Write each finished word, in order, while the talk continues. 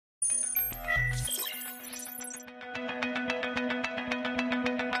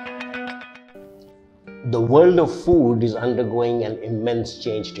The world of food is undergoing an immense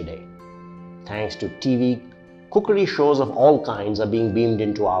change today. Thanks to TV, cookery shows of all kinds are being beamed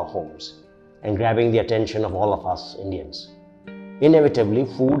into our homes and grabbing the attention of all of us Indians. Inevitably,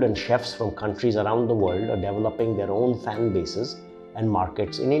 food and chefs from countries around the world are developing their own fan bases and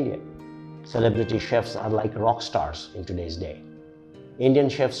markets in India. Celebrity chefs are like rock stars in today's day. Indian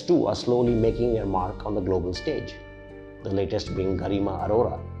chefs too are slowly making their mark on the global stage. The latest being Garima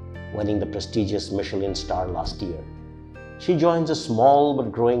Arora, winning the prestigious Michelin star last year. She joins a small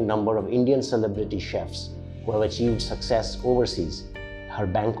but growing number of Indian celebrity chefs who have achieved success overseas. Her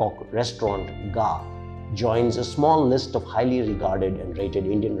Bangkok restaurant, Ga, joins a small list of highly regarded and rated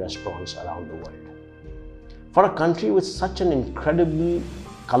Indian restaurants around the world. For a country with such an incredible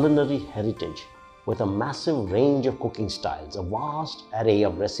culinary heritage, with a massive range of cooking styles, a vast array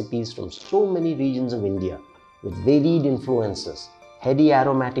of recipes from so many regions of India, with varied influences, heady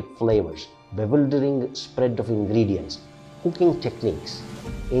aromatic flavors, bewildering spread of ingredients, cooking techniques,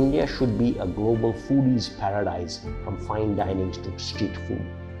 India should be a global foodie's paradise from fine dining to street food.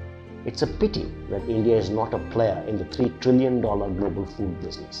 It's a pity that India is not a player in the $3 trillion global food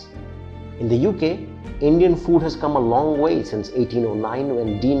business. In the UK, Indian food has come a long way since 1809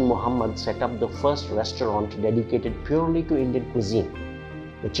 when Dean Muhammad set up the first restaurant dedicated purely to Indian cuisine.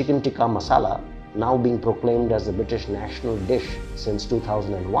 The chicken tikka masala, now being proclaimed as the British national dish since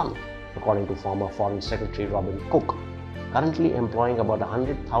 2001, according to former Foreign Secretary Robin Cook, currently employing about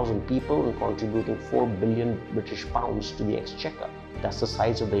 100,000 people and contributing 4 billion British pounds to the exchequer. That's the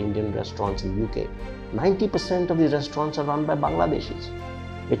size of the Indian restaurants in the UK. 90% of these restaurants are run by Bangladeshis.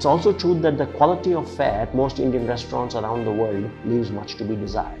 It's also true that the quality of fare at most Indian restaurants around the world leaves much to be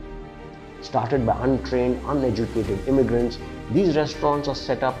desired. Started by untrained, uneducated immigrants, these restaurants are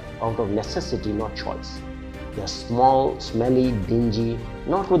set up out of necessity, not choice. They're small, smelly, dingy,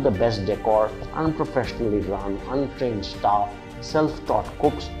 not with the best decor, unprofessionally run, untrained staff, self-taught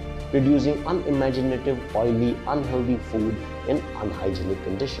cooks, producing unimaginative, oily, unhealthy food in unhygienic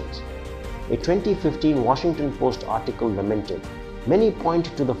conditions. A 2015 Washington Post article lamented, "Many point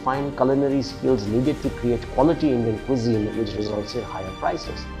to the fine culinary skills needed to create quality Indian cuisine which results in higher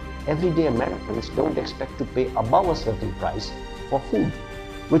prices. Everyday Americans don't expect to pay above a certain price for food,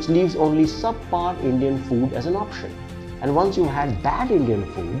 which leaves only subpar Indian food as an option. And once you've had bad Indian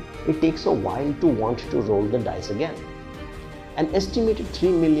food, it takes a while to want to roll the dice again." An estimated 3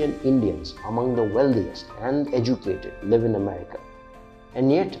 million Indians, among the wealthiest and educated, live in America.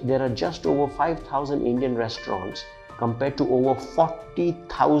 And yet there are just over 5,000 Indian restaurants compared to over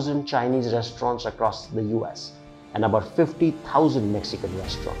 40,000 Chinese restaurants across the US and about 50,000 Mexican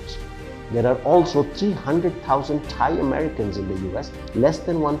restaurants. There are also 300,000 Thai Americans in the US, less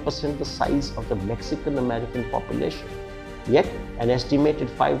than 1% the size of the Mexican American population. Yet, an estimated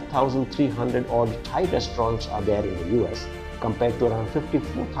 5,300 odd Thai restaurants are there in the US compared to around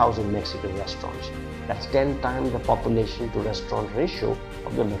 54,000 Mexican restaurants. That's 10 times the population to restaurant ratio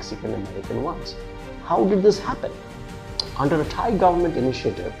of the Mexican American ones. How did this happen? Under a Thai government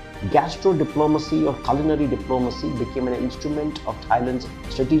initiative, gastro-diplomacy or culinary diplomacy became an instrument of Thailand's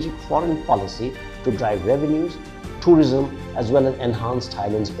strategic foreign policy to drive revenues, tourism, as well as enhance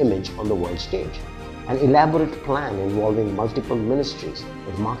Thailand's image on the world stage. An elaborate plan involving multiple ministries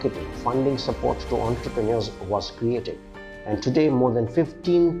with marketing, funding support to entrepreneurs was created. And today, more than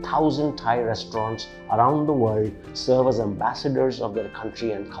 15,000 Thai restaurants around the world serve as ambassadors of their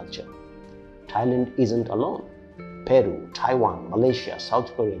country and culture. Thailand isn't alone. Peru, Taiwan, Malaysia,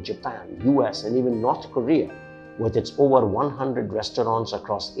 South Korea, Japan, US, and even North Korea, with its over 100 restaurants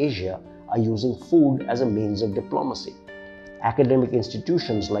across Asia, are using food as a means of diplomacy. Academic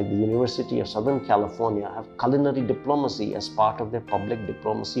institutions like the University of Southern California have culinary diplomacy as part of their public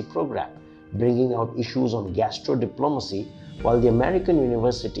diplomacy program, bringing out issues on gastro-diplomacy, while the American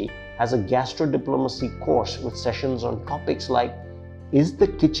University has a gastro-diplomacy course with sessions on topics like, "Is the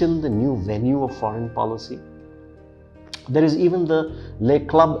kitchen the new venue of foreign policy?" There is even the Le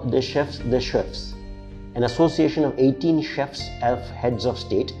Club des Chefs, an association of 18 chefs of heads of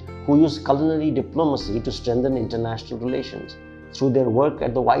state who use culinary diplomacy to strengthen international relations through their work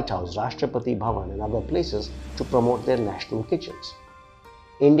at the White House, Rashtrapati Bhavan, and other places to promote their national kitchens.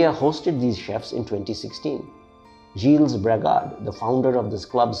 India hosted these chefs in 2016. Gilles Bragard, the founder of this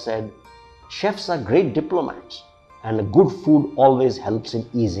club, said, "Chefs are great diplomats, and good food always helps in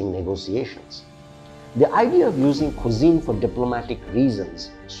easing negotiations." The idea of using cuisine for diplomatic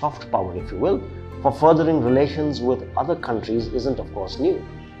reasons, soft power if you will, for furthering relations with other countries isn't of course new.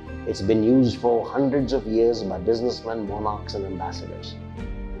 It's been used for hundreds of years by businessmen, monarchs, and ambassadors.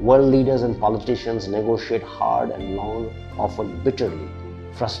 World leaders and politicians negotiate hard and long, often bitterly,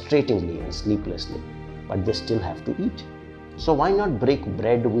 frustratingly and sleeplessly. but they still have to eat. So why not break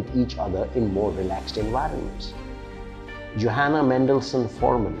bread with each other in more relaxed environments? Johanna Mendelsohn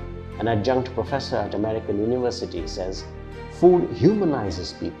Forman, an adjunct professor at American University, says, "Food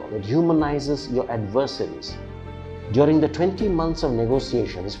humanizes people. It humanizes your adversaries." During the 20 months of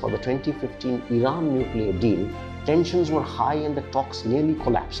negotiations for the 2015 Iran nuclear deal, tensions were high and the talks nearly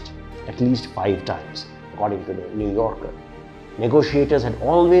collapsed, at least 5 times, according to the New Yorker. Negotiators had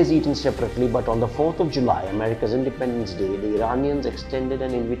always eaten separately, but on the 4th of July, America's Independence Day, the Iranians extended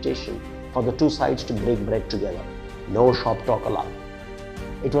an invitation for the two sides to break bread together. No shop talk allowed.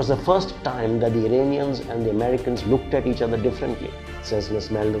 It was the first time that the Iranians and the Americans looked at each other differently, says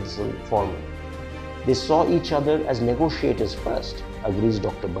Ms. Mendelsohn Forman. They saw each other as negotiators first, agrees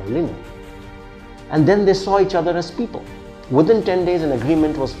Dr. Berliner. And then they saw each other as people. Within 10 days, an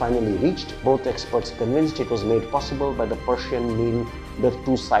agreement was finally reached. Both experts convinced it was made possible by the Persian meal the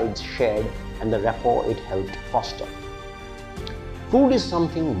two sides shared and the rapport it helped foster. Food is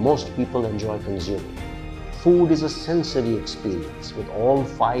something most people enjoy consuming. Food is a sensory experience with all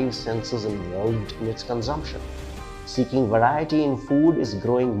 5 senses involved in its consumption. Seeking variety in food is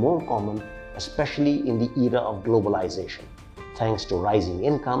growing more common, especially in the era of globalization, thanks to rising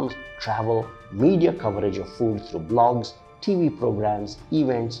incomes, travel, media coverage of food through blogs, TV programs,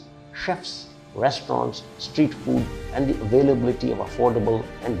 events, chefs, restaurants, street food, and the availability of affordable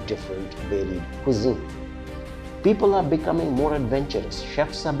and different varied cuisine. People are becoming more adventurous,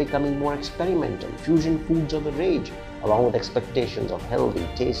 chefs are becoming more experimental, fusion foods are the rage, along with expectations of healthy,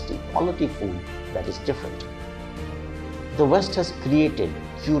 tasty, quality food that is different. The West has created,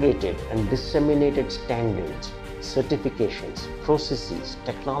 curated, and disseminated standards, certifications, processes,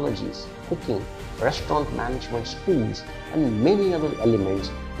 technologies, cooking, restaurant management, schools, and many other elements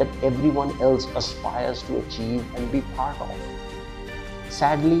that everyone else aspires to achieve and be part of.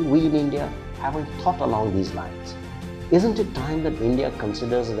 Sadly, we in India haven't thought along these lines. Isn't it time that India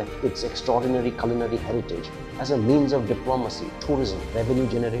considers that its extraordinary culinary heritage as a means of diplomacy, tourism, revenue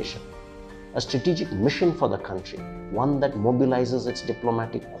generation? A strategic mission for the country, one that mobilizes its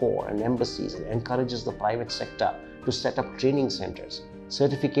diplomatic corps and embassies and encourages the private sector to set up training centers,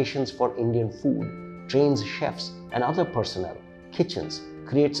 certifications for Indian food, trains chefs and other personnel, kitchens,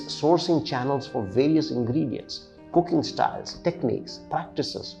 creates sourcing channels for various ingredients, cooking styles, techniques,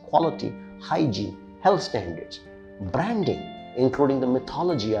 practices, quality, hygiene, health standards, branding, including the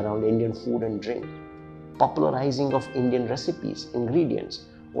mythology around Indian food and drink, popularizing of Indian recipes, ingredients,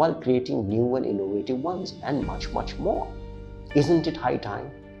 while creating new and innovative ones, and much, much more. Isn't it high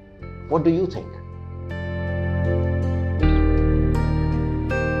time? What do you think?